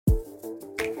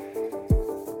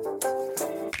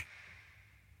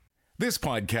This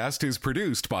podcast is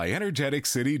produced by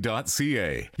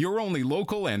energeticcity.ca, your only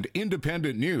local and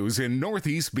independent news in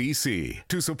Northeast BC.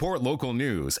 To support local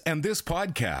news and this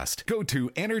podcast, go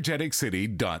to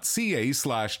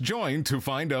energeticcity.ca/join to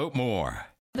find out more.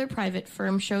 Another private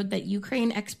firm showed that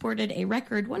Ukraine exported a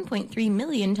record 1.3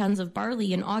 million tons of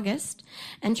barley in August,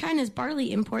 and China's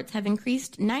barley imports have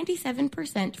increased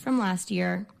 97% from last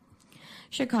year.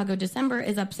 Chicago December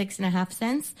is up 6.5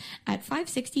 cents at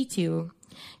 $5.62.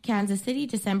 Kansas City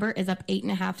December is up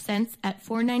 8.5 cents at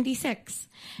 $4.96.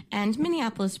 And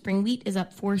Minneapolis spring wheat is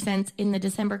up 4 cents in the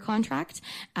December contract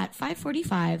at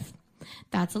 $5.45.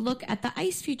 That's a look at the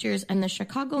ICE futures and the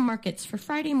Chicago markets for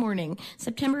Friday morning,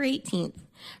 September 18th.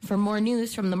 For more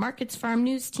news from the Markets Farm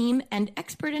News team and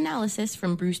expert analysis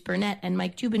from Bruce Burnett and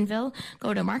Mike Jubinville,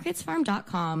 go to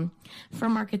marketsfarm.com.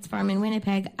 From Markets Farm in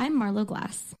Winnipeg, I'm Marlo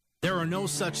Glass. There are no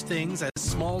such things as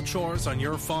small chores on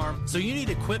your farm, so you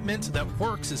need equipment that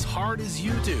works as hard as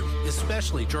you do,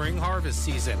 especially during harvest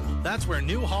season. That's where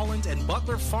New Holland and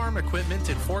Butler Farm Equipment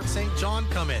in Fort St. John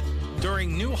come in.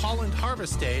 During New Holland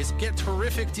Harvest Days, get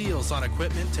terrific deals on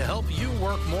equipment to help you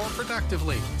work more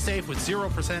productively. Save with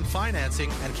 0% financing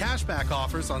and cashback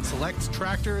offers on select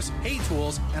tractors, hay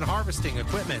tools, and harvesting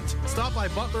equipment. Stop by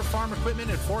Butler Farm Equipment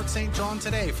in Fort St. John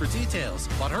today for details.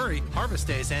 But hurry, Harvest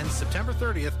Days ends September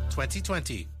 30th,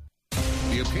 2020.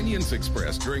 The opinions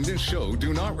expressed during this show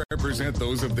do not represent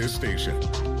those of this station.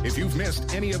 If you've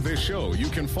missed any of this show, you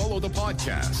can follow the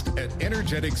podcast at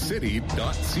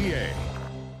energeticcity.ca.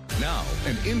 Now,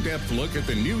 an in-depth look at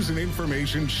the news and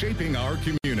information shaping our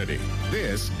community.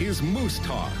 This is Moose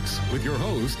Talks with your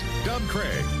host, Doug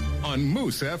Craig, on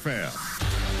Moose FM.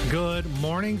 Good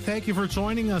morning. Thank you for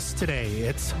joining us today.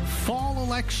 It's fall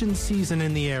election season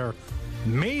in the air.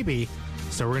 Maybe.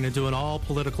 So we're going to do an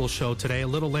all-political show today. A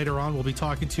little later on, we'll be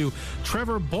talking to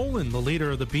Trevor Bolin, the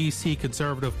leader of the BC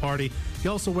Conservative Party. He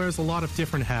also wears a lot of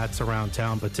different hats around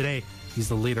town, but today he's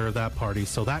the leader of that party.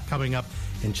 So that coming up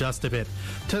in just a bit.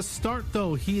 To start,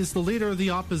 though, he is the leader of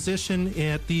the opposition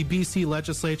at the BC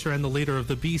Legislature and the leader of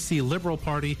the BC Liberal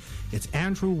Party. It's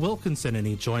Andrew Wilkinson, and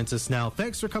he joins us now.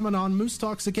 Thanks for coming on Moose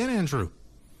Talks again, Andrew.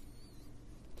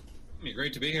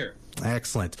 Great to be here.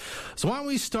 Excellent. So why don't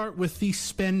we start with the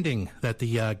spending that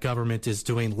the government is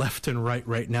doing left and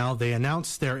right now. They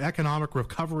announced their economic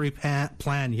recovery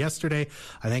plan yesterday.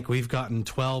 I think we've gotten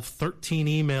 12, 13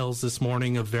 emails this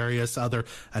morning of various other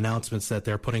announcements that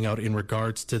they're putting out in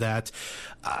regards to that.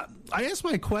 I guess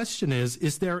my question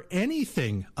is there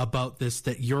anything about this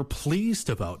that you're pleased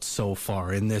about so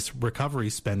far in this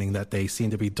recovery spending that they seem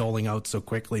to be doling out so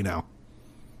quickly now?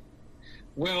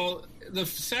 Well, the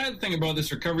sad thing about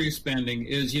this recovery spending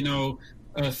is, a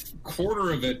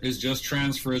quarter of it is just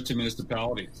transfers to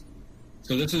municipalities.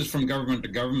 So this is from government to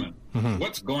government. Mm-hmm.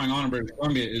 What's going on in British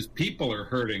Columbia is people are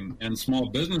hurting and small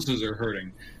businesses are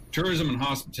hurting. Tourism and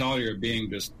hospitality are being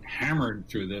just hammered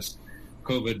through this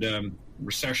COVID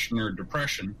recession or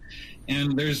depression,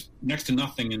 and there's next to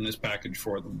nothing in this package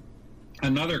for them.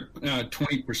 Another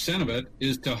 20% of it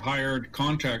is to hire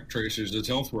contact tracers as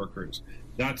health workers.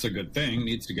 That's a good thing,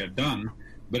 needs to get done,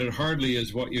 but it hardly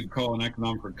is what you'd call an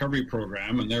economic recovery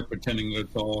program, and they're pretending that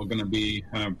it's all going to be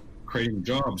creating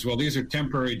jobs. Well, these are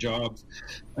temporary jobs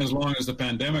as long as the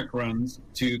pandemic runs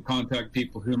to contact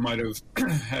people who might have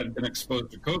had been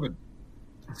exposed to COVID.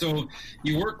 So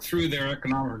you work through their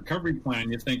economic recovery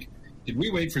plan, you think, did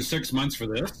we wait for 6 months for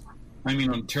this? I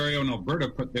mean, Ontario and Alberta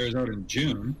put theirs out in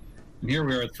June, and here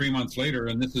we are 3 months later,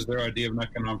 and this is their idea of an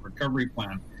economic recovery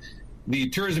plan. The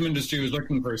tourism industry was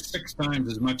looking for 6 times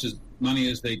as much as money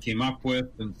as they came up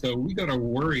with, and so we got to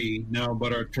worry now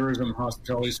about our tourism and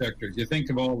hospitality sectors. You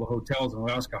think of all the hotels on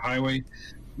Alaska Highway,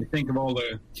 you think of all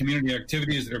the community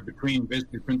activities that are between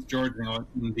basically Prince George and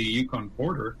the Yukon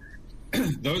border.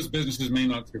 Those businesses may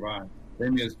not survive.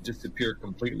 They may disappear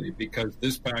completely because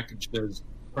this package does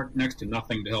next to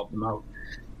nothing to help them out.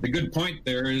 The good point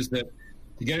there is that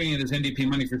to getting this NDP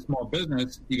money for small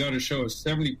business, you got to show a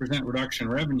 70% reduction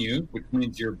in revenue, which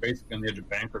means you're basically on the edge of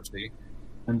bankruptcy.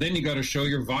 And then you got to show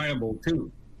you're viable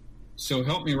too. So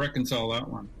help me reconcile that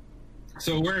one.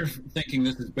 So we're thinking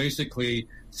this is basically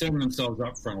setting themselves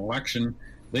up for an election.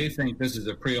 They think this is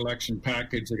a pre-election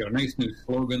package. They got a nice new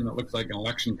slogan that looks like an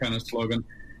election kind of slogan.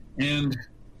 And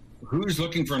who's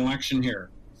looking for an election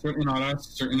here? Certainly not us,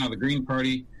 certainly not the Green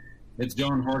Party. It's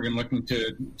John Horgan looking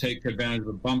to take advantage of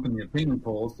a bump in the opinion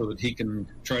polls so that he can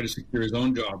try to secure his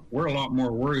own job. We're a lot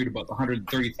more worried about the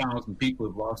 130,000 people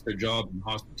who've lost their jobs in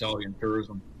hospitality and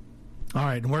tourism. All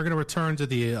right, and we're going to return to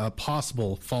the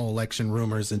possible fall election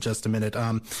rumors in just a minute.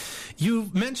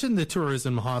 You mentioned the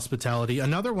tourism hospitality.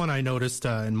 Another one I noticed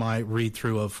in my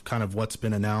read-through of kind of what's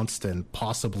been announced and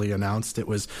possibly announced, it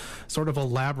was sort of a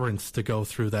labyrinth to go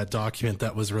through that document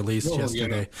that was released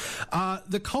yesterday. Yeah.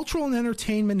 The cultural and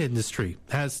entertainment industry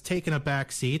has taken a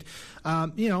back seat,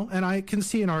 and I can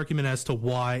see an argument as to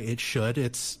why it should.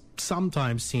 It's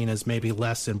sometimes seen as maybe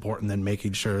less important than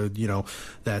making sure,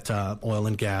 that oil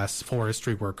and gas,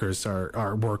 forestry workers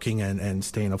are working and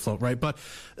staying afloat, right? But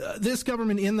this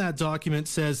government in that document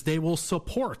says they will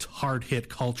support hard-hit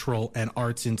cultural and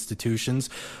arts institutions,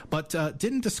 but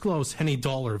didn't disclose any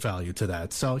dollar value to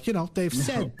that. So, they've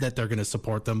said that they're going to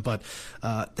support them, but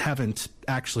haven't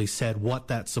actually said what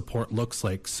that support looks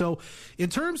like. So in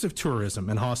terms of tourism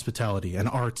and hospitality and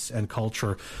arts and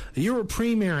culture, you're a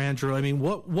premier, Andrew. I mean,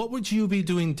 what would you be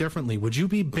doing differently? Would you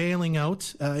be bailing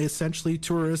out essentially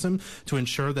tourism to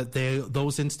ensure that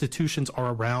those institutions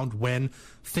are around when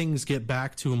things get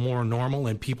back to more normal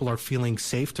and people are feeling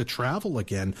safe to travel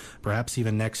again, perhaps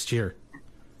even next year?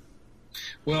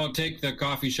 Well, take the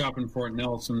coffee shop in Fort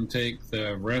Nelson, take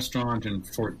the restaurant in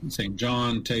Fort St.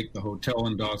 John, take the hotel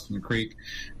in Dawson Creek.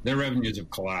 Their revenues have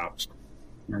collapsed.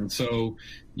 And so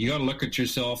you got to look at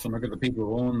yourself and look at the people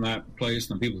who own that place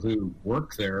and the people who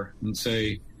work there and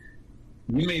say,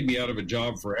 you may be out of a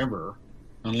job forever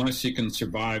unless you can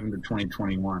survive into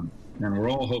 2021. And we're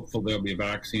all hopeful there'll be a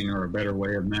vaccine or a better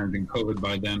way of managing COVID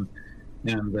by then,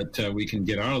 and that we can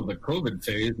get out of the COVID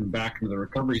phase and back into the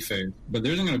recovery phase. But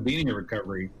there isn't going to be any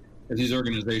recovery as these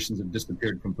organizations have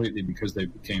disappeared completely because they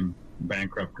became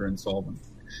bankrupt or insolvent.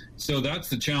 So that's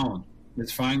the challenge.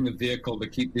 It's finding the vehicle to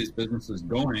keep these businesses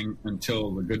going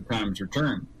until the good times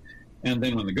return. And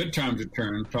then when the good times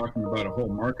return, talking about a whole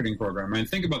marketing program. I mean,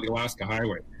 think about the Alaska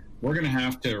Highway. We're going to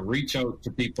have to reach out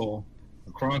to people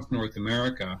across North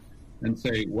America and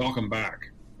say, welcome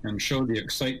back, and show the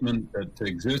excitement that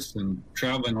exists in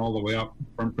traveling all the way up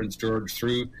from Prince George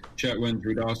through Chetwynd,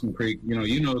 through Dawson Creek.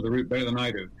 You know the route better than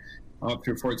I do, up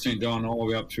through Fort St. John, all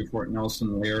the way up through Fort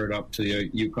Nelson, layer it up to the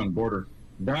Yukon border.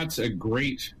 That's a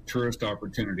great tourist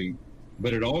opportunity,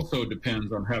 but it also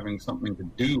depends on having something to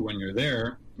do when you're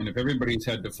there. And if everybody's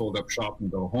had to fold up shop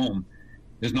and go home,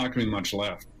 there's not going to be much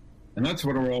left. And that's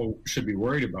what we all should be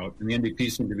worried about. And the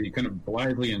NDP seem to be kind of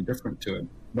blithely indifferent to it.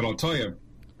 But I'll tell you,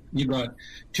 you've got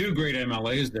two great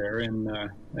MLAs there, and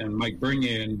Mike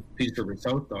Bernier in Peace River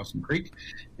South, Dawson Creek,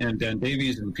 and Dan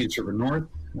Davies in Peace River North,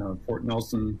 Fort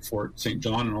Nelson, Fort St.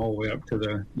 John, and all the way up to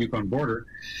the Yukon border.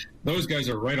 Those guys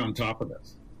are right on top of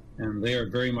this, and they are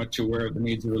very much aware of the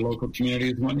needs of the local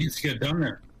communities and what needs to get done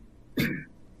there.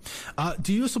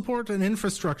 Do you support an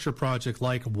infrastructure project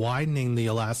like widening the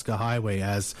Alaska Highway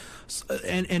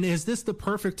and is this the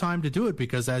perfect time to do it?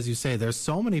 Because as you say, there's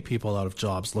so many people out of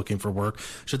jobs looking for work.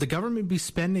 Should the government be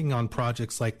spending on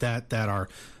projects like that are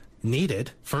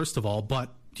needed, first of all, but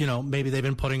maybe they've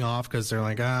been putting off because they're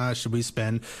like, should we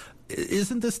spend?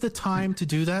 Isn't this the time to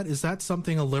do that? Is that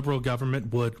something a Liberal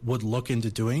government would look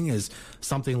into doing, is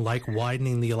something like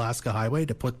widening the Alaska Highway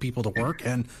to put people to work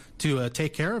and to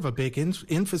take care of a big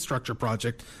infrastructure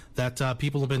project that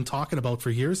people have been talking about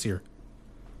for years here?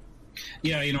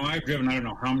 Yeah, I've driven I don't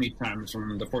know how many times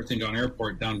from the Fort St. John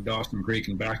Airport down to Dawson Creek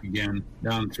and back again,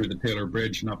 down through the Taylor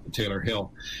Bridge and up the Taylor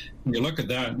Hill. And you look at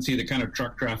that and see the kind of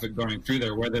truck traffic going through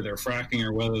there, whether they're fracking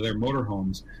or whether they're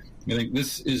motorhomes. I think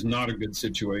this is not a good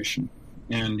situation.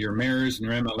 And your mayors and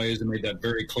your MLAs have made that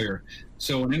very clear.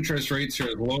 So when interest rates are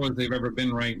as low as they've ever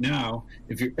been right now,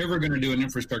 if you're ever going to do an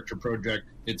infrastructure project,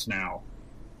 it's now.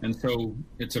 And so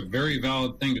it's a very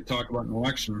valid thing to talk about in an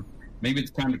election. Maybe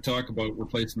it's time to talk about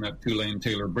replacing that two-lane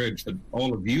Taylor Bridge that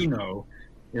all of you know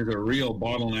is a real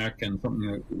bottleneck and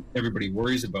something that everybody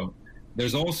worries about.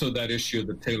 There's also that issue of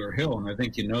the Taylor Hill, and I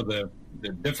think the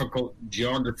difficult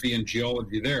geography and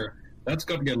geology there. That's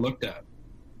got to get looked at.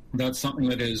 That's something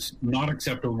that is not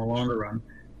acceptable in the longer run.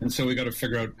 And so we got to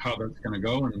figure out how that's going to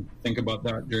go and think about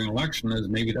that during election, as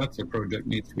maybe that's a project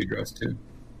needs to be addressed too.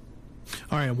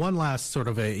 All right, one last sort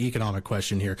of a economic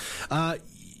question here.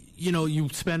 You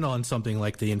spend on something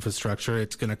like the infrastructure,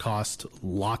 it's going to cost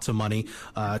lots of money.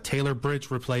 Taylor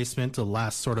Bridge replacement, the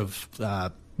last sort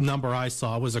of number I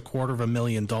saw was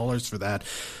 $250,000 for that.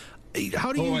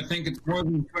 How do you? I think it's more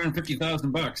than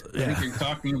 $250,000. I think you're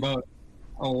talking about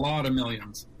a lot of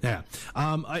millions. Yeah.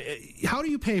 How do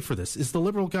you pay for this? Is the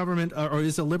Liberal government, or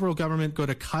is the Liberal government going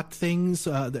to cut things?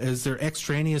 Is there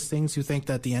extraneous things you think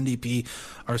that the NDP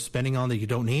are spending on that you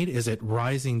don't need? Is it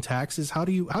rising taxes? How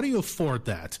do you afford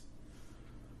that?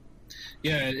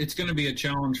 Yeah, it's going to be a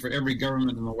challenge for every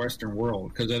government in the Western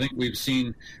world, because I think we've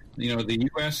seen, the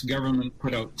U.S. government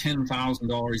put out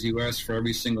 $10,000 U.S. for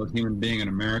every single human being in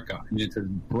America. I mean, it's a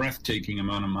breathtaking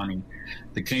amount of money.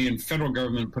 The Canadian federal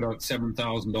government put out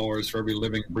 $7,000 for every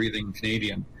living, breathing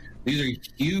Canadian. These are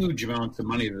huge amounts of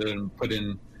money that are put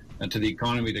in to the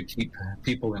economy to keep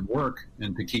people in work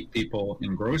and to keep people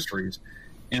in groceries,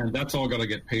 and that's all got to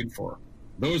get paid for.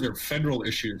 Those are federal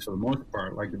issues for the most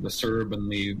part, like the CERB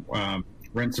and the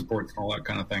rent supports and all that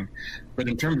kind of thing. But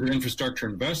in terms of infrastructure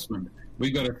investment,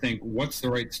 we've got to think what's the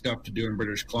right stuff to do in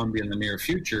British Columbia in the near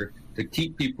future to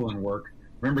keep people in work.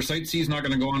 Remember, Site C is not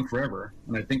going to go on forever,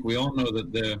 and I think we all know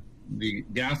that the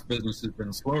gas business has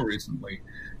been slow recently.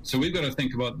 So we've got to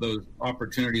think about those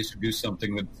opportunities to do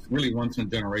something that's really once in a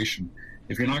generation.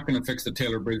 If you're not going to fix the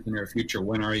Taylor Bridge in the near future,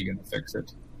 when are you going to fix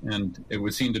it? And it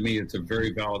would seem to me it's a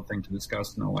very valid thing to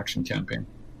discuss in an election campaign.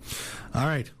 All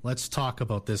right, let's talk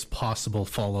about this possible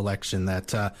fall election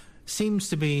that seems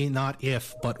to be not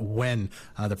if, but when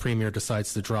the Premier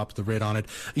decides to drop the writ on it.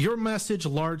 Your message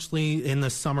largely in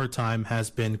the summertime has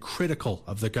been critical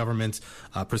of the government's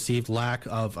perceived lack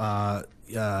of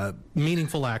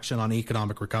meaningful action on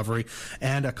economic recovery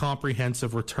and a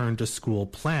comprehensive return to school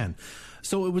plan.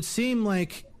 So it would seem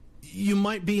like you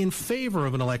might be in favor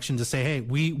of an election to say, hey,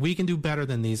 we can do better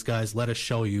than these guys. Let us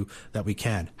show you that we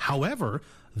can. However,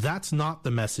 that's not the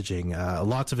messaging.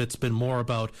 Lots of it's been more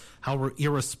about how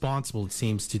irresponsible it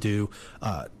seems to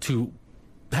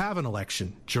have an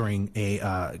election during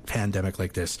a pandemic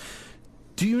like this.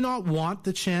 Do you not want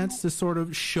the chance to sort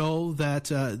of show that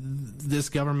this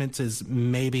government is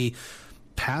maybe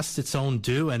past its own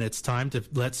due and it's time to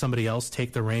let somebody else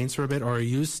take the reins for a bit? Or are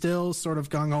you still sort of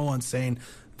gung-ho on saying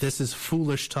this is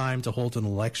foolish time to hold an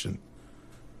election?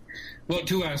 Well,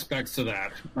 two aspects to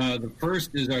that. The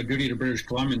first is our duty to British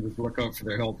Columbians to look out for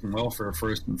their health and welfare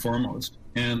first and foremost.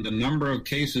 And the number of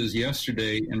cases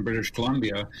yesterday in British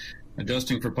Columbia,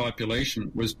 adjusting for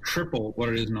population, was triple what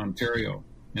it is in Ontario.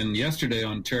 And yesterday,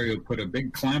 Ontario put a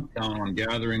big clamp down on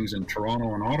gatherings in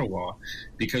Toronto and Ottawa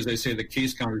because they say the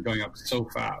case count is going up so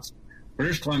fast.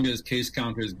 British Columbia's case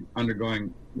count is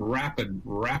undergoing rapid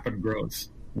growth.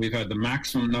 We've had the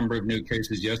maximum number of new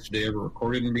cases yesterday ever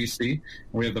recorded in BC, and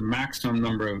we have the maximum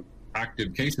number of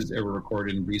active cases ever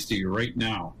recorded in BC right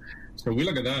now. So we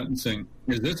look at that and saying,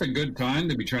 is this a good time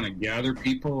to be trying to gather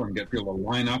people and get people to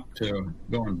line up to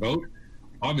go and vote?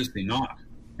 Obviously not.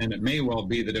 And it may well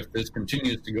be that if this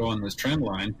continues to go on this trend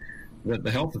line, that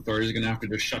the health authorities are going to have to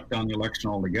just shut down the election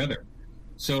altogether.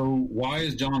 So why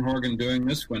is John Horgan doing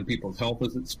this when people's health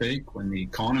is at stake, when the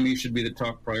economy should be the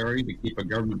top priority to keep a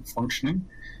government functioning?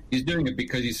 He's doing it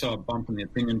because he saw a bump in the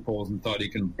opinion polls and thought he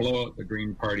can blow out the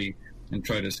Green Party and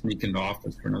try to sneak into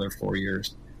office for another 4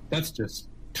 years. That's just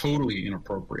totally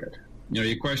inappropriate.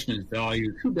 Your question is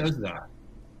values. Who does that?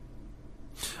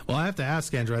 Well, I have to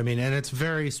ask, Andrew, and it's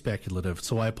very speculative,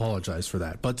 so I apologize for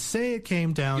that. But say it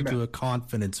came down to a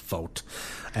confidence vote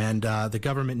and the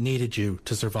government needed you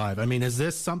to survive. Is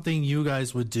this something you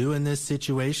guys would do in this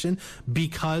situation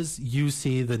because you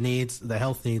see the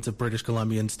health needs of British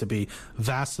Columbians to be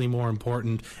vastly more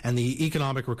important and the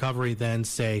economic recovery then,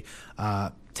 say,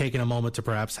 taking a moment to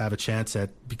perhaps have a chance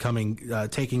at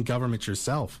taking government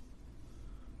yourself?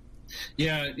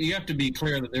 Yeah, you have to be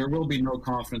clear that there will be no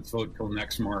confidence vote till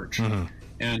next March. Mm-hmm.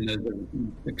 And there's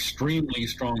an extremely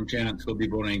strong chance we'll be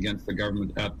voting against the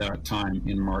government at that time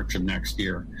in March of next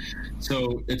year.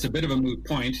 So it's a bit of a moot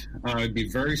point. I'd be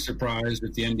very surprised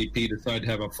if the NDP decide to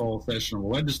have a fall session of the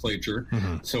legislature.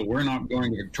 Mm-hmm. So we're not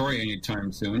going to Victoria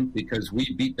anytime soon because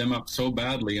we beat them up so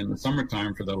badly in the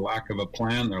summertime for their lack of a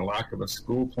plan, their lack of a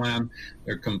school plan,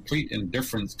 their complete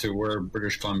indifference to where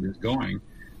British Columbia is going,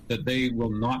 that they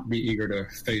will not be eager to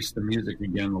face the music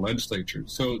again in the legislature.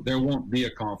 So there won't be a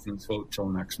confidence vote till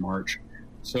next March.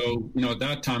 So, at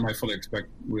that time, I fully expect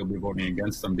we'll be voting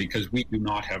against them because we do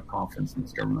not have confidence in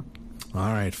this government.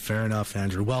 All right, fair enough,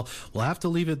 Andrew. Well, we'll have to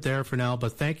leave it there for now,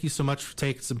 but thank you so much for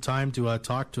taking some time to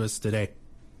talk to us today.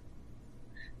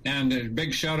 And a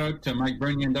big shout out to Mike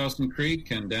Burney in Dawson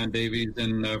Creek and Dan Davies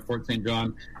in Fort St.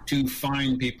 John, two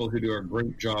fine people who do a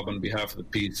great job on behalf of the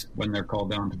peace when they're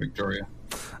called down to Victoria.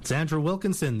 It's Andrew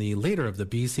Wilkinson, the leader of the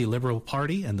BC Liberal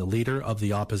Party and the leader of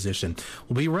the opposition.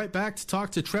 We'll be right back to talk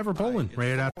to Trevor Boland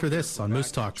right after this on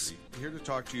Moose Talks. Here to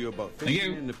talk to you about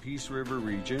fishing in the Peace River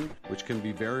region, which can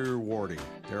be very rewarding.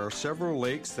 There are several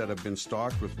lakes that have been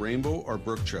stocked with rainbow or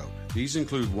brook trout. These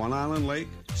include One Island Lake,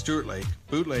 Stewart Lake,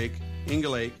 Boot Lake, Inga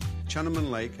Lake,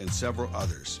 Chinaman Lake, and several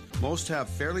others. Most have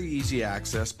fairly easy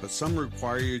access, but some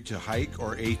require you to hike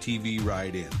or ATV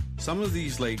ride in. Some of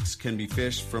these lakes can be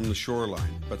fished from the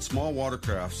shoreline, but small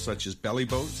watercrafts such as belly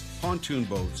boats, pontoon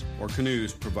boats, or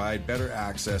canoes provide better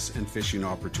access and fishing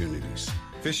opportunities.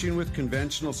 Fishing with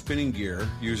conventional spinning gear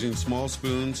using small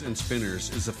spoons and spinners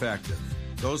is effective.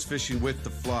 Those fishing with the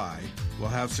fly will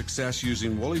have success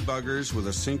using woolly buggers with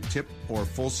a sink tip or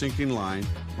full sinking line,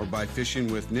 or by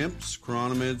fishing with nymphs,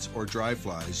 chironomids, or dry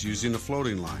flies using a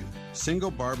floating line. Single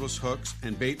barbless hooks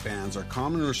and bait bans are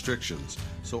common restrictions,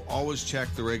 so always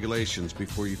check the regulations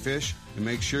before you fish and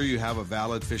make sure you have a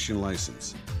valid fishing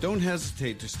license. Don't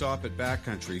hesitate to stop at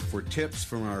Backcountry for tips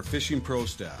from our fishing pro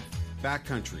staff.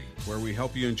 Backcountry, where we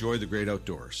help you enjoy the great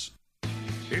outdoors.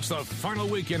 It's the final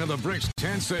weekend of the Bricks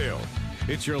tent sale.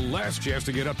 It's your last chance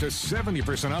to get up to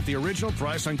 70% off the original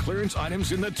price on clearance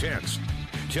items in the tents.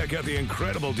 Check out the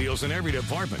incredible deals in every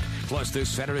department. Plus, this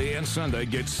Saturday and Sunday,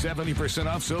 get 70%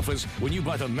 off sofas when you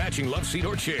buy the matching love seat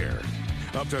or chair.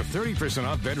 Up to 30%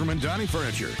 off bedroom and dining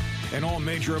furniture. And all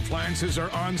major appliances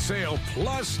are on sale.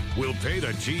 Plus, we'll pay the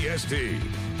GST.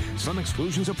 Some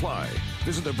exclusions apply.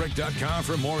 Visit thebrick.com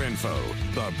for more info.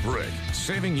 The Brick,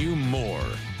 saving you more.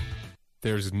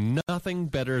 There's nothing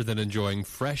better than enjoying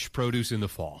fresh produce in the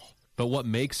fall. But what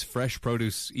makes fresh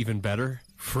produce even better?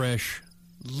 Fresh,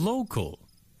 local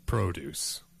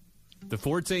produce. The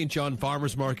Fort St. John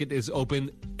Farmers Market is open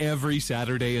every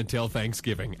Saturday until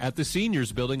Thanksgiving at the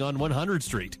Seniors Building on 100th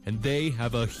Street. And they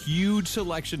have a huge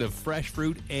selection of fresh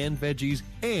fruit and veggies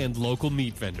and local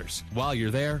meat vendors. While you're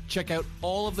there, check out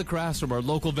all of the crafts from our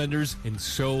local vendors and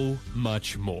so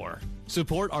much more.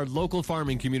 Support our local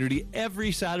farming community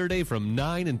every Saturday from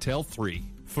 9 until 3.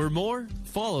 For more,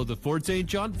 follow the Fort St.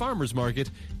 John Farmers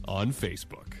Market on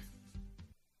Facebook.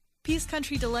 Peace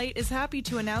Country Delight is happy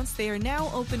to announce they are now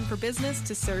open for business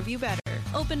to serve you better.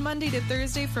 Open Monday to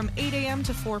Thursday from 8 a.m.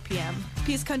 to 4 p.m.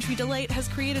 Peace Country Delight has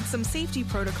created some safety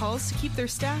protocols to keep their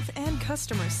staff and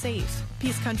customers safe.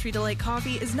 Peace Country Delight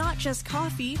coffee is not just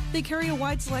coffee. They carry a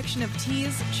wide selection of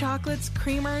teas, chocolates,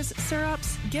 creamers,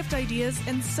 syrups, gift ideas,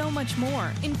 and so much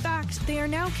more. In fact, they are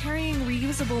now carrying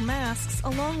reusable masks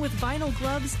along with vinyl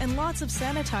gloves and lots of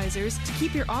sanitizers to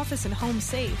keep your office and home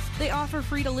safe. They offer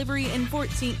free delivery in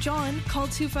Fort St. John. Call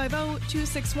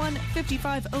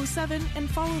 250-261-5507 and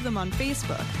follow them on Facebook.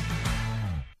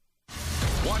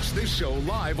 Watch this show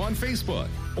live on Facebook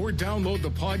or download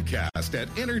the podcast at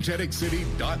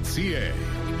energeticcity.ca.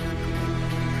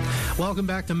 Welcome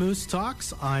back to Moose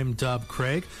Talks. I'm Dub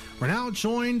Craig. We're now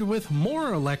joined with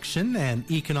more election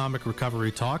and economic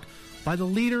recovery talk by the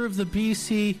leader of the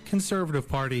BC Conservative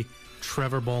Party,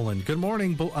 Trevor Bolland. Good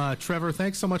morning, Trevor.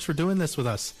 Thanks so much for doing this with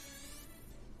us.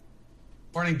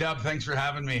 Morning, Dub. Thanks for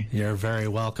having me. You're very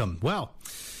welcome. Well,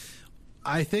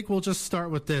 I think we'll just start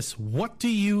with this. What do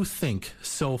you think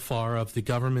so far of the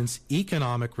government's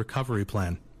economic recovery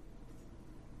plan?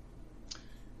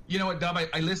 You know what, Dub, I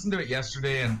listened to it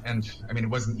yesterday, and I mean, it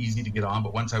wasn't easy to get on,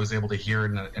 but once I was able to hear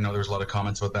it, and I know there's a lot of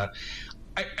comments about that,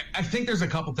 I think there's a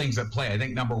couple things at play. I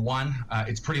think, number one,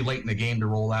 it's pretty late in the game to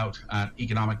roll out an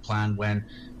economic plan when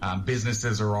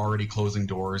businesses are already closing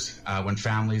doors, when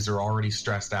families are already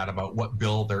stressed out about what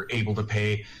bill they're able to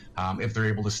pay, if they're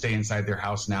able to stay inside their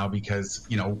house now because,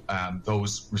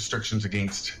 those restrictions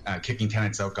against kicking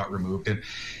tenants out got removed.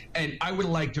 And I would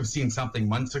like to have seen something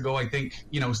months ago. I think,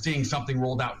 seeing something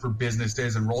rolled out for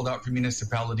businesses and rolled out for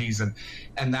municipalities and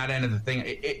that end of the thing,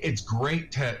 it's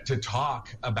great to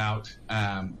talk about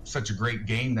such a great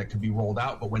game that could be rolled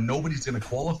out. But when nobody's going to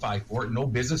qualify for it, no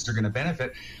business are going to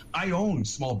benefit. I own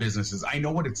small businesses. I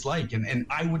know what it's like. And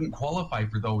I wouldn't qualify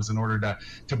for those in order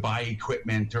to buy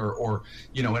equipment or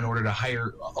in order to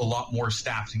hire a lot more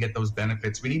staff to get those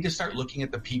benefits. We need to start looking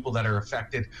at the people that are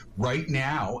affected right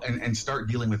now and start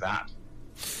dealing with that.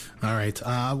 All right.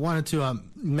 I wanted to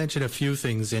mention a few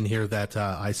things in here that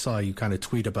I saw you kind of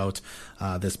tweet about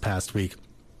this past week.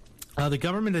 The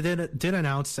government did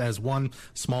announce as one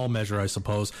small measure, I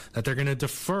suppose, that they're going to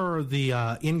defer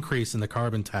the increase in the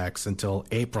carbon tax until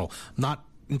April. Not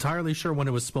entirely sure when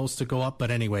it was supposed to go up,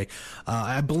 but anyway,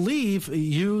 I believe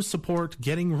you support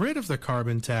getting rid of the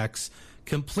carbon tax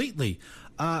completely.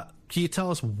 Can you tell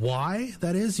us why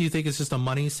that is? Do you think it's just a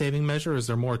money-saving measure, or is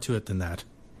there more to it than that?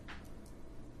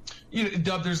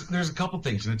 Dub, there's a couple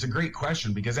things, and it's a great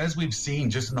question because as we've seen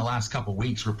just in the last couple of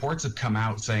weeks, reports have come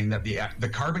out saying that the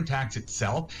carbon tax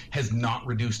itself has not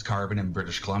reduced carbon in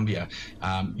British Columbia.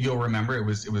 You'll remember it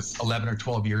was 11 or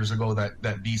 12 years ago that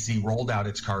BC rolled out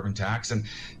its carbon tax, and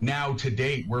now to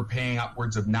date we're paying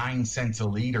upwards of 9 cents a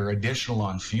liter additional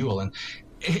on fuel. And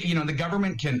the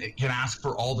government can ask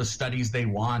for all the studies they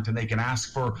want, and they can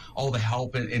ask for all the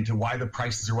help into why the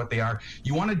prices are what they are.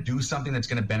 You want to do something that's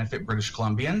going to benefit British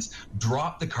Columbians,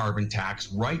 drop the carbon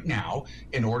tax right now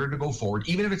in order to go forward,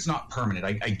 even if it's not permanent.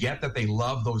 I get that they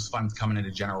love those funds coming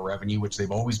into general revenue, which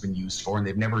they've always been used for, and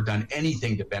they've never done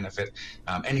anything to benefit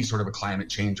any sort of a climate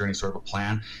change or any sort of a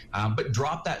plan. But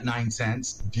drop that 9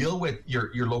 cents, deal with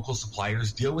your local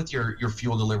suppliers, deal with your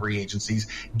fuel delivery agencies,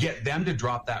 get them to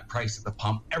drop that price at the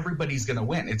pump. Everybody's going to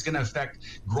win. It's going to affect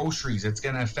groceries. It's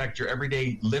going to affect your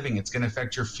everyday living. It's going to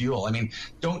affect your fuel. I mean,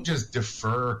 don't just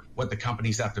defer what the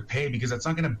companies have to pay, because that's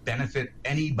not going to benefit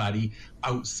anybody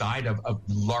outside of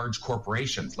large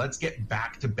corporations. Let's get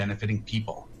back to benefiting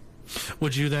people.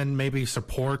 Would you then maybe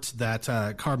support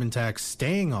that carbon tax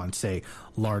staying on, say,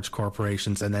 large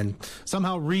corporations, and then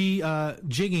somehow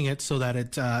rejigging it so that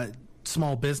it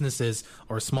small businesses,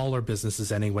 or smaller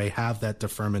businesses anyway, have that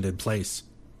deferment in place?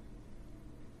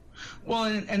 Well,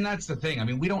 and that's the thing. I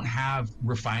mean, we don't have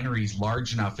refineries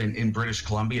large enough in British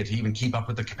Columbia to even keep up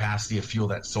with the capacity of fuel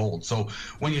that's sold. So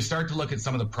when you start to look at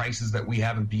some of the prices that we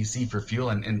have in BC for fuel,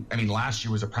 and I mean, last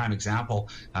year was a prime example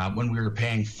when we were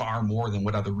paying far more than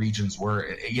what other regions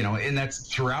were, and that's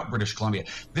throughout British Columbia.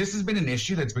 This has been an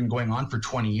issue that's been going on for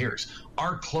 20 years.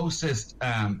 Our closest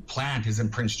plant is in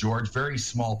Prince George, very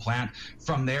small plant.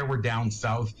 From there, we're down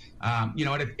south.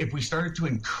 If we started to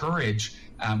encourage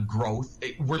growth,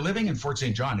 we're living in Fort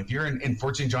St. John. If you're in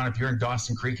Fort St. John, if you're in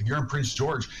Dawson Creek, if you're in Prince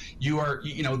George, you are,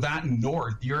 that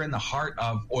north, you're in the heart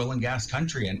of oil and gas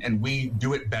country, and we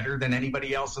do it better than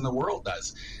anybody else in the world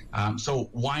does. So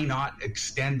why not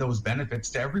extend those benefits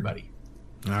to everybody?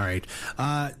 All right.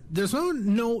 There's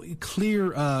no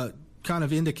clear kind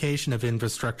of indication of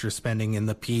infrastructure spending in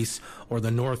the Peace or the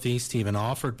Northeast even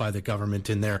offered by the government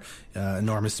in their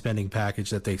enormous spending package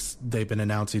that they've been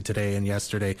announcing today and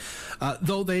yesterday.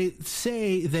 Though they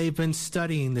say they've been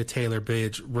studying the Taylor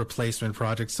Bridge replacement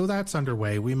project, so that's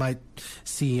underway. We might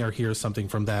see or hear something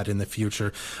from that in the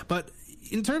future. But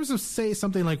in terms of, say,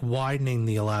 something like widening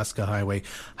the Alaska Highway,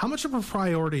 how much of a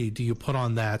priority do you put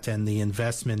on that and the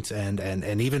investment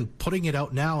and even putting it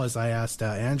out now, as I asked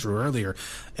Andrew earlier,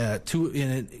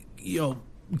 to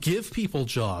give people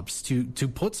jobs, to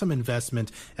put some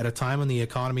investment at a time when the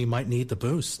economy might need the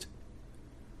boost?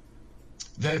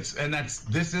 This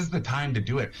is the time to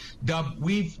do it. Dub,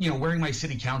 we've, wearing my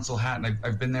city council hat, and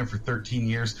I've been there for 13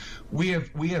 years, we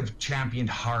have championed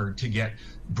hard to get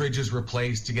bridges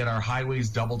replaced, to get our highways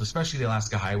doubled, especially the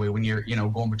Alaska Highway. When you're,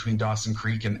 going between Dawson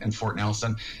Creek and Fort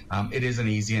Nelson, it isn't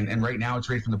easy. And right now it's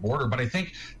right from the border. But I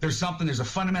think there's a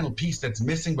fundamental piece that's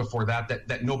missing before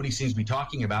that nobody seems to be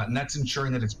talking about, and that's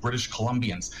ensuring that it's British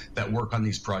Columbians that work on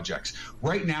these projects.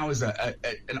 Right now is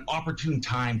an opportune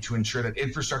time to ensure that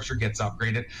infrastructure gets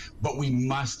upgraded, but we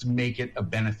must make it a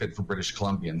benefit for British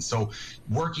Columbians. So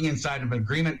working inside of an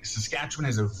agreement, Saskatchewan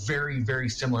has a very, very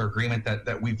similar agreement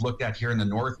that we've looked at here in the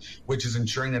north, which is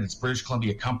ensuring that it's British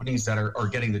Columbia companies that are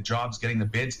getting the jobs, getting the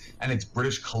bids, and it's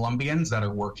British Columbians that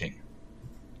are working.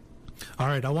 All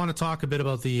right, I want to talk a bit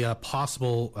about the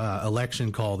possible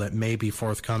election call that may be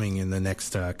forthcoming in the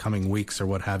next coming weeks or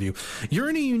what have you. You're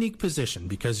in a unique position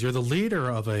because you're the leader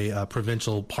of a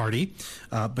provincial party,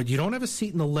 but you don't have a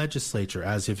seat in the legislature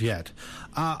as of yet.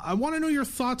 I want to know your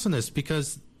thoughts on this,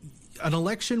 because an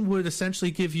election would essentially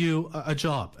give you a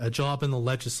job in the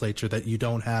legislature that you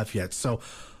don't have yet. So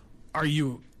are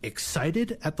you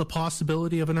excited at the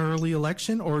possibility of an early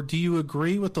election, or do you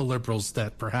agree with the Liberals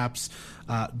that perhaps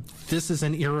this is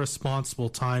an irresponsible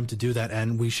time to do that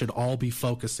and we should all be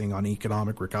focusing on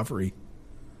economic recovery?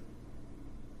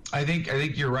 I think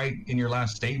you're right in your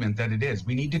last statement that it is.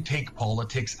 We need to take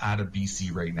politics out of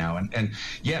BC right now. And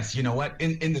yes, you know what?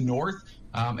 In the north,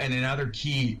 and in other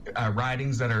key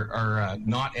ridings that are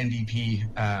not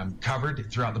NDP covered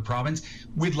throughout the province,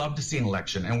 we'd love to see an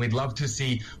election, and we'd love to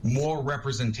see more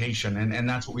representation. And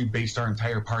that's what we based our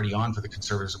entire party on for the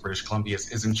Conservatives of British Columbia,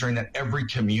 is ensuring that every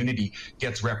community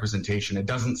gets representation. It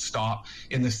doesn't stop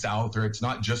in the south, or it's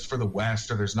not just for the west,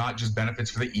 or there's not just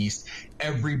benefits for the east.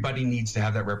 Everybody needs to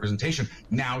have that representation.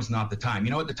 Now's not the time.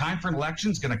 You know what? The time for an election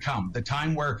is going to come. The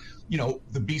time where,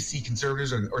 the BC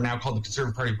Conservatives, or now called the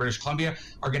Conservative Party of British Columbia,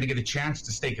 are going to get a chance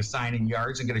to stake a sign in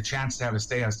yards and get a chance to have a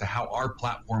say as to how our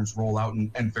platforms roll out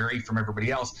and vary from everybody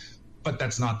else. But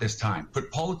that's not this time. Put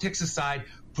politics aside,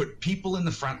 put people in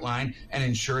the front line, and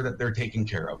ensure that they're taken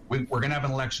care of. We're going to have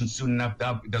an election soon enough,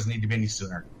 Dub. It doesn't need to be any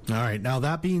sooner. All right. Now,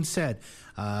 that being said,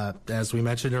 as we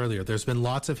mentioned earlier, there's been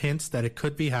lots of hints that it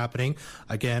could be happening.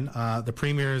 Again, the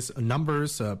Premier's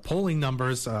numbers, polling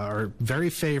numbers, are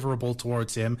very favorable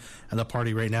towards him and the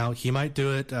party right now. He might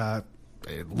do it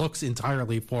it looks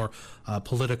entirely for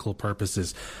political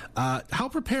purposes. How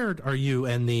prepared are you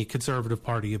and the Conservative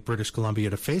Party of British Columbia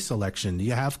to face election? Do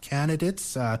you have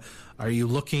candidates? Are you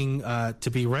looking to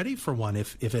be ready for one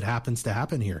if it happens to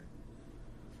happen here?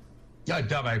 Yeah,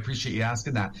 Dub, I appreciate you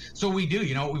asking that. So we do,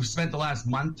 we've spent the last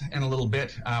month and a little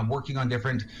bit working on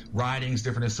different ridings,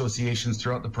 different associations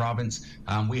throughout the province.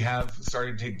 We have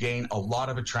started to gain a lot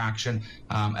of attraction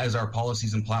as our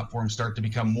policies and platforms start to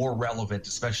become more relevant,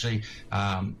 especially,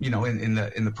 in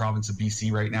the province of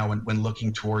BC right now when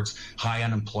looking towards high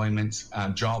unemployment,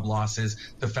 job losses,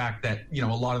 the fact that, a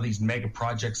lot of these mega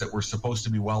projects that were supposed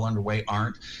to be well underway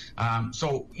aren't.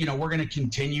 So we're going to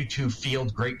continue to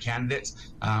field great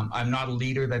candidates. I'm not a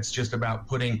leader that's just about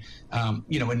putting,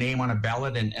 a name on a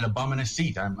ballot and a bum in a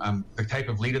seat. I'm the type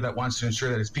of leader that wants to ensure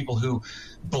that it's people who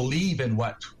believe in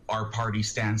what our party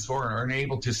stands for and are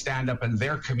able to stand up in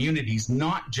their communities,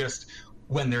 not just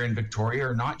when they're in Victoria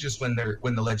or not just when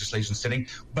the legislation's sitting,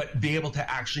 but be able to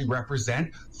actually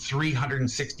represent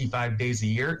 365 days a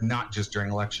year, not just during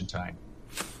election time.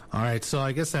 All right, so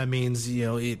I guess that means,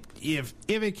 if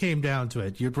it came down to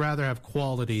it, you'd rather have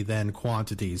quality than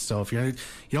quantity. So if you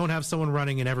don't have someone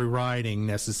running in every riding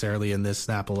necessarily in this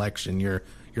snap election, you're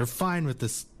fine with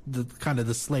the kind of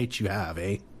the slate you have,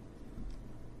 eh?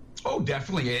 Oh,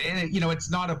 definitely. And, it's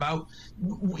not about,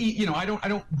 I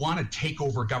don't want to take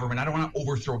over government. I don't want to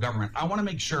overthrow government. I want to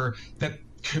make sure that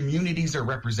communities are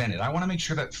represented. I want to make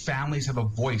sure that families have a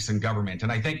voice in government.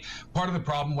 And I think part of the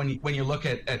problem when you look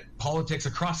at politics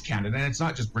across Canada, and it's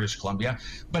not just British Columbia,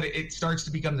 but it starts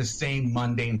to become the same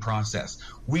mundane process.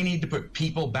 We need to put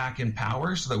people back in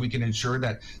power so that we can ensure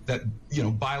that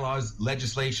bylaws,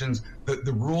 legislations,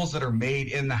 the rules that are made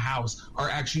in the House are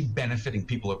actually benefiting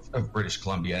people of British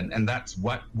Columbia. And that's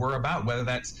what we're about, whether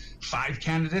that's 5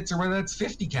 candidates or whether that's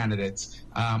 50 candidates.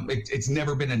 It's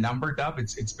never been a number, Dub.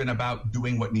 It's been about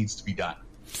doing what needs to be done.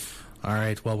 All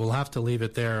right. Well, we'll have to leave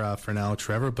it there for now,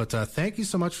 Trevor. But thank you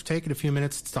so much for taking a few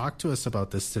minutes to talk to us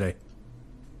about this today.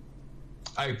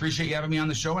 I appreciate you having me on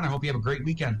the show, and I hope you have a great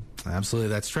weekend. Absolutely.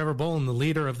 That's Trevor Bolin, the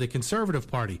leader of the Conservative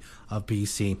Party of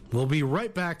BC. We'll be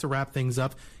right back to wrap things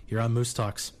up here on Moose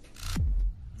Talks.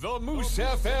 The Moose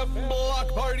FM Block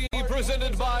Party,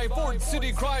 presented by Ford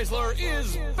City Chrysler,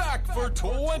 is back for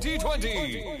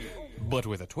 2020. But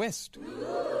with a twist.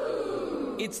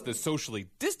 It's the socially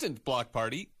distant block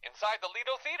party inside the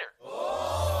Lido Theater.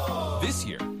 This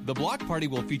year, the block party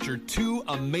will feature 2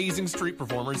 amazing street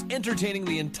performers entertaining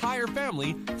the entire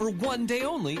family for one day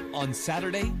only on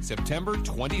Saturday, September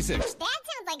 26th. That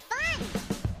sounds like fun.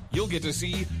 You'll get to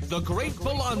see The Great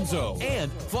Balonzo and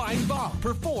Flying Bob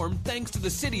perform thanks to the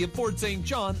city of Fort St.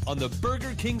 John on the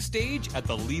Burger King stage at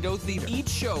the Lido Theater. Each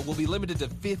show will be limited to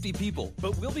 50 people,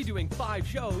 but we'll be doing 5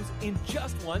 shows in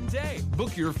just one day.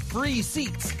 Book your free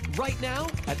seats right now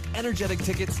at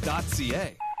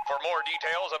energetictickets.ca. For more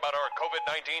details about our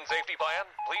COVID-19 safety plan,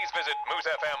 please visit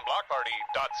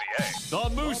moosefmblockparty.ca. The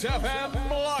Moose FM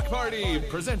Block Party,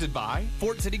 presented by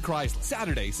Fort City Chrysler,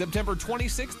 Saturday, September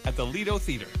 26th at the Lido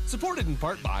Theater. Supported in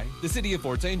part by the City of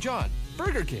Fort St. John,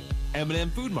 Burger King, M&M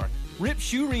Food Mart, Rip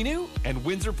Shoe Renew, and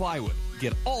Windsor Plywood.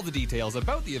 Get all the details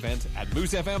about the event at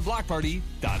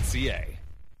moosefmblockparty.ca.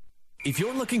 If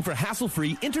you're looking for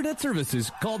hassle-free internet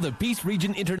services, call the Peace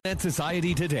Region Internet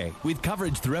Society today. With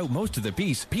coverage throughout most of the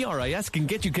Peace, PRIS can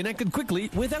get you connected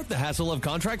quickly without the hassle of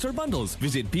contracts or bundles.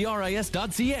 Visit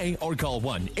PRIS.ca or call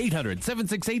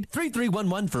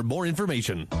 1-800-768-3311 for more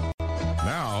information.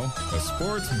 Now, a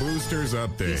Sports Boosters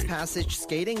update. East Passage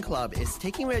Skating Club is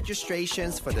taking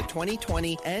registrations for the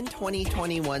 2020 and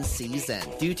 2021 season.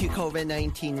 Due to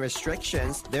COVID-19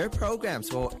 restrictions, their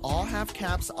programs will all have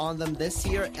caps on them this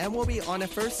year and will be on a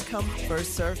first-come,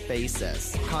 first-served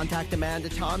basis. Contact Amanda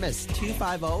Thomas,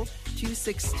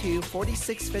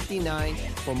 250-262-4659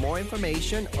 for more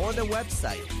information or the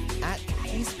website at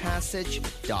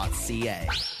eastpassage.ca.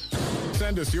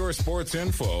 Send us your sports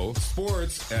info,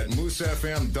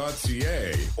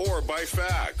 sports@moosefm.ca, or by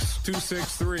fax,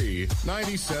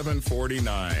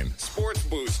 263-9749. Sports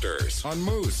Boosters on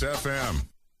Moose FM.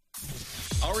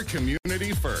 Our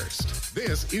community first.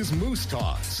 This is Moose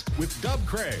Talks with Dub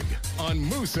Craig on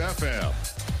Moose FM.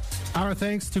 Our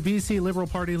thanks to BC Liberal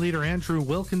Party leader Andrew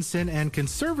Wilkinson and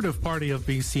Conservative Party of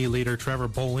BC leader Trevor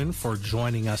Bolin for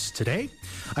joining us today.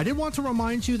 I did want to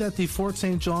remind you that the Fort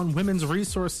St. John Women's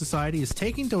Resource Society is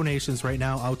taking donations right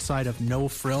now outside of No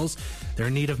Frills. They're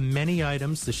in need of many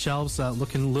items. The shelves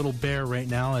looking a little bare right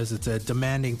now as it's a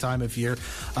demanding time of year.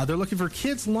 They're looking for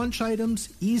kids' lunch items,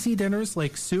 easy dinners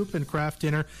like soup and craft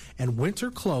dinner, and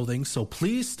winter clothing. So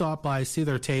please stop by, see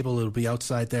their table. It'll be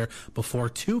outside there before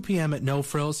 2 p.m. at No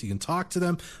Frills. You can talk to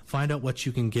them, find out what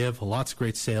you can give. Lots of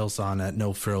great sales on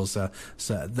No Frills,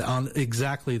 on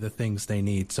exactly the things they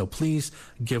need. So please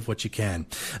give what you can.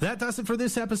 That does it for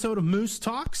this episode of Moose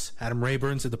Talks. Adam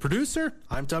Rayburn's the producer.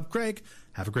 I'm Dub Craig.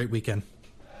 Have a great weekend.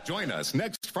 Join us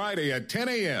next Friday at 10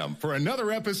 a.m. for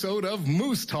another episode of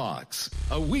Moose Talks,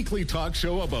 a weekly talk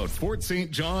show about Fort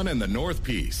St. John and the North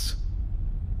Peace.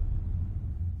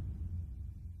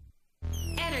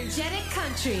 Energetic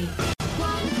Country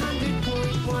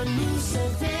 100.1 Moose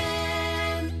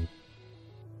FM.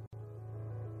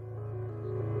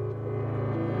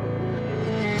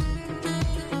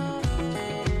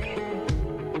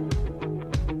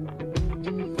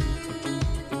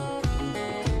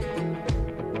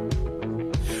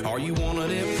 Are you one of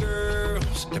them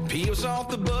girls that peels off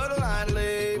the Bud Light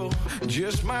label?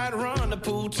 Just might run the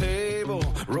pool table.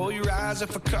 Roll your eyes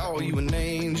if I call you an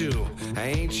angel.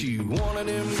 Ain't you one of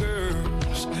them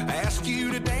girls? Ask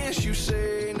you to dance, you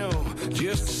say no.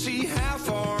 Just to see how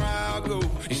far I'll go.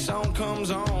 Your song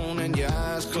comes on and your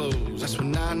eyes close. That's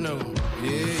when I know,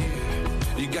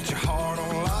 yeah. You got your heart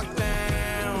on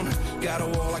lockdown. Got a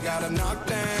wall I gotta knock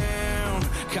down.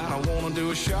 Kinda wanna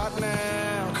do a shot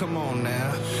now. Come on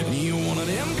now. You one of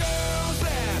them girls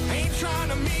that ain't trying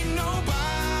to meet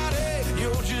nobody.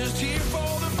 You're just here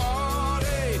for the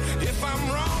party. If I'm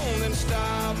wrong, then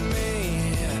stop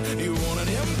me. You one of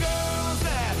them girls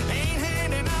that ain't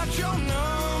handing out your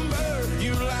number.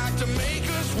 You like to make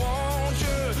us want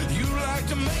you. You like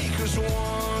to make us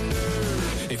wonder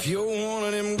if you're one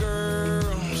of them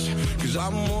girls. 'Cause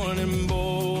I'm one of them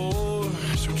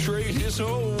boys who trade his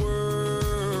whole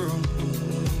world,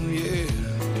 yeah,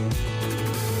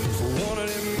 for one of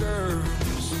them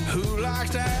girls who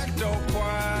likes to act all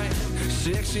quiet,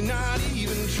 sexy, not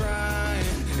even trying.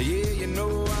 Yeah, you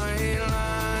know I ain't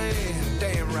lying.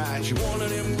 Damn right, you're one of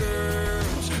them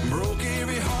girls. Broke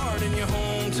every heart in your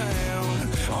hometown.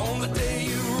 On the day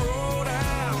you rolled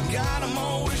out, got them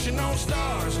all wishing on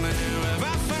stars now. Have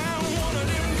I found one of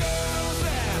them girls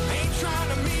that ain't trying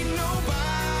to meet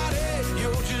nobody?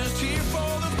 You're just here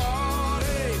for the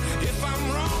party. If I'm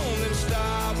wrong, then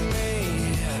stop me.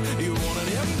 You're one of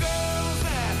them girls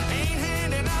that ain't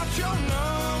handing out your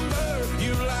number.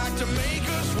 You like to make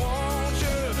us want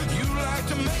you. You like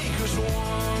to make us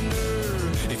wonder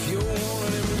if you're one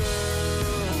of them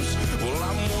girls. Well,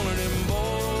 I'm one of them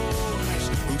boys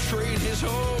who trade his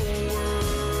whole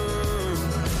world,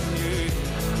 yeah,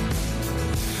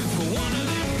 for one of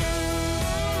them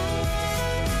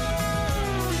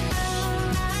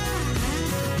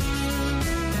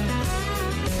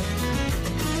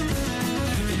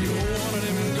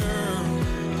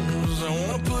I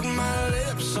wanna put my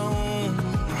lips on,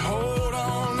 hold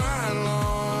all night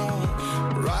long,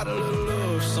 write a little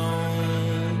love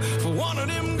song for one of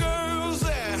them girls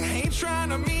that ain't trying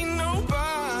to meet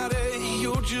nobody.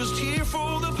 You're just here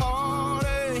for the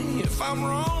party. If I'm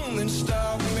wrong, then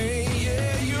stop me.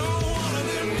 Yeah, you're one of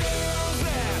them girls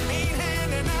that ain't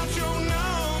handing out your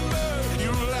number.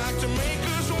 You like to make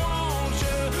us want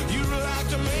you. You like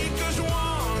to make us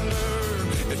wonder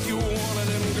if you're one of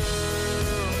them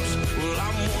girls. Well,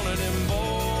 I'm one of them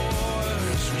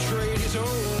boys who trade his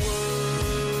whole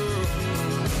world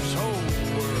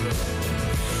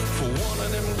for one of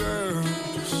them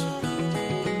girls.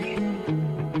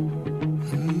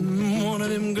 One of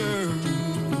them girls.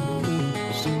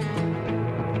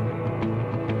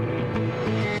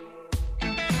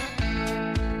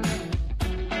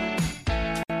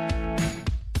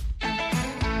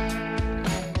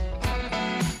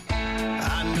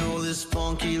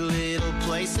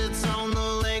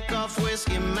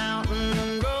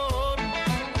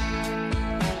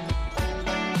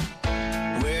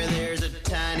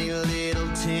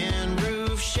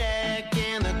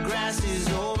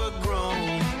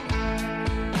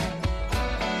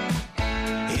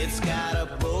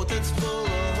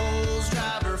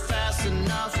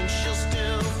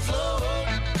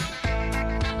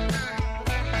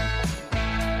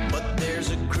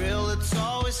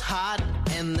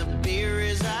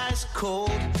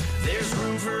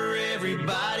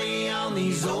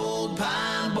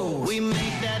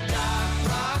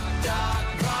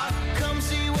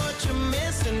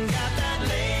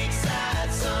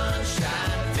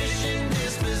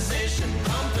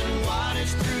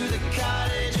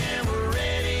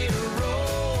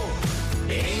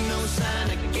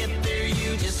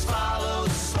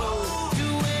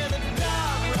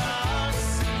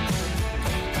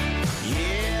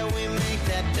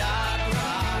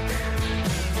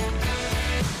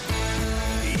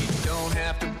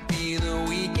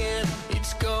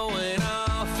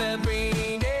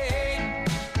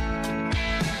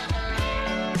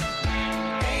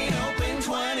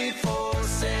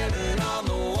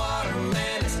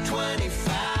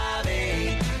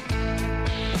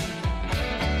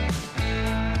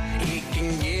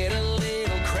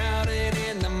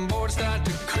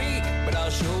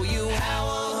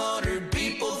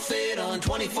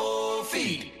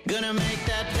 gonna make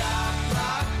that dock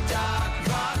rock.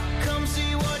 Come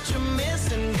see what you're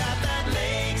missing. Got that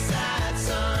lakeside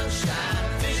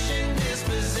sunshine, fishing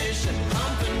disposition,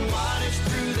 pumping wattage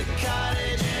through the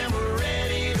cottage, and we're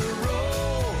ready to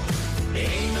roll.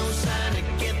 Ain't no sign to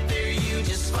get there, you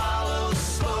just follow the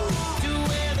slope to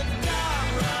where the dock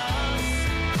runs.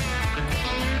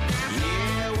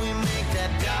 Yeah, we make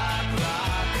that dock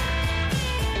rock.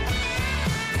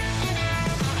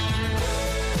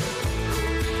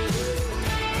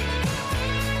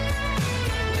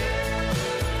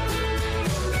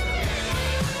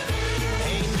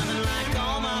 Ain't nothing like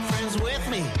all my friends with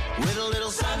me, with a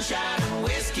little sunshine and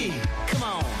whiskey. Come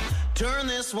on, turn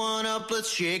this one up, let's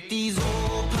shake these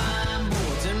old pine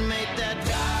boards and make that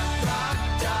dock rock.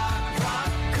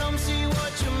 Come see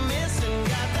what you're missing.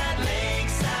 Got that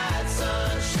lakeside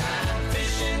sunshine,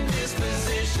 fishing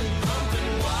disposition,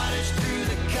 pumping wattage through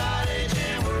the cottage,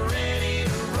 and we're ready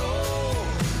to roll.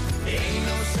 Ain't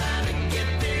no sign to get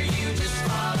there, you just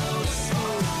follow the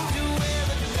smoke to where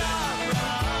the dock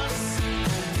rocks.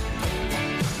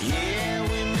 Yeah,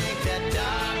 we make that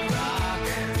dock rock.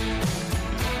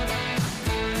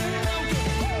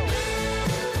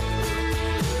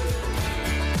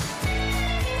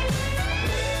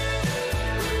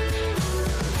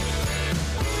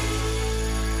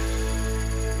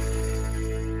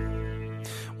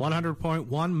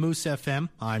 .1 Moose FM.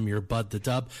 I'm your Bud the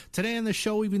Dub. Today on the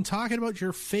show, we've been talking about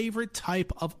your favorite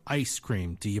type of ice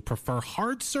cream. Do you prefer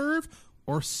hard serve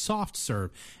or soft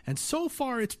serve? And so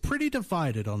far, it's pretty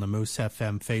divided on the Moose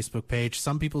FM Facebook page.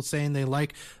 Some people saying they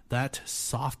like that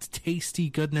soft, tasty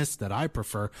goodness that I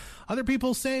prefer. Other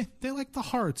people say they like the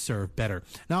hard serve better.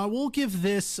 Now, I will give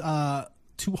this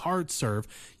to hard serve.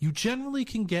 You generally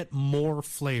can get more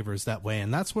flavors that way,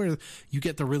 and that's where you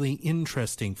get the really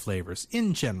interesting flavors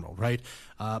in general, right?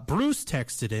 Bruce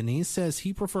texted in. He says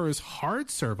he prefers hard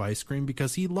serve ice cream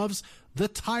because he loves the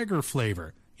tiger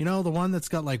flavor. You know, the one that's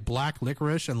got like black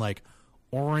licorice and like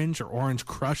orange or orange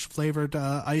crush flavored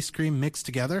ice cream mixed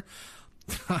together.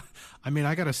 I mean,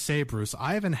 I gotta say, Bruce,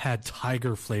 I haven't had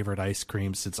tiger flavored ice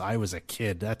cream since I was a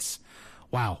kid. That's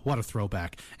wow, what a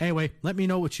throwback. Anyway, let me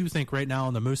know what you think right now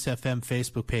on the Moose FM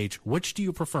Facebook page. Which do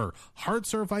you prefer, hard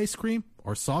serve ice cream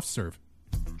or soft serve?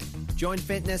 Join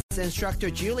fitness instructor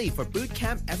Julie for boot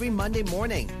camp every Monday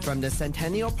morning from the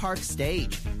Centennial Park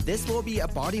stage. This will be a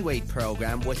bodyweight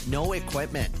program with no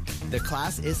equipment. The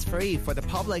class is free for the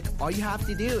public. All you have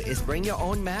to do is bring your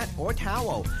own mat or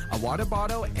towel, a water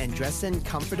bottle, and dress in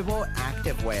comfortable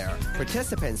activewear.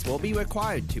 Participants will be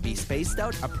required to be spaced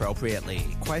out appropriately.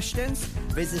 Questions?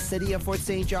 Visit City of Fort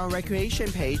St. John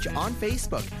Recreation page on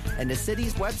Facebook and the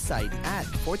city's website at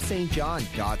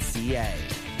fortstjohn.ca.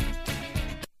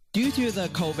 Due to the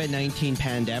COVID-19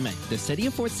 pandemic, the City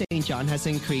of Fort St. John has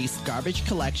increased garbage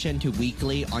collection to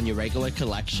weekly on your regular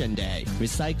collection day.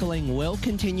 Recycling will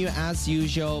continue as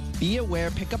usual. Be aware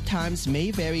pickup times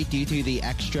may vary due to the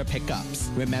extra pickups.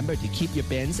 Remember to keep your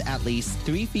bins at least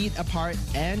 3 feet apart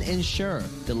and ensure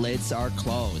the lids are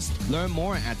closed. Learn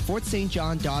more at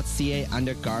fortstjohn.ca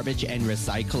under garbage and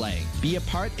recycling. Be a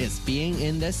part is being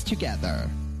in this together.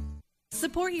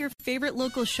 Support your favorite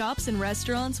local shops and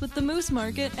restaurants with the Moose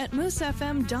Market at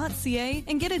moosefm.ca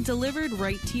and get it delivered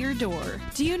right to your door.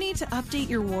 Do you need to update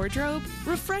your wardrobe?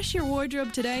 Refresh your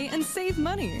wardrobe today and save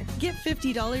money. Get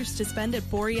 $50 to spend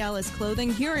at Borealis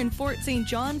Clothing here in Fort St.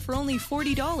 John for only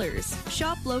 $40.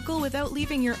 Shop local without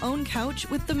leaving your own couch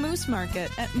with the Moose Market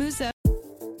at Moose.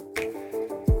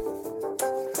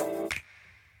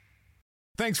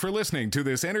 Thanks for listening to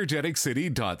this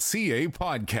EnergeticCity.ca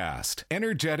podcast.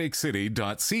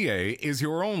 EnergeticCity.ca is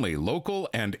your only local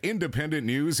and independent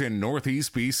news in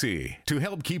Northeast BC. To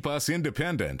help keep us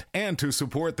independent and to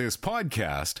support this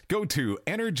podcast, go to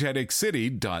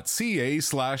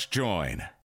EnergeticCity.ca/join.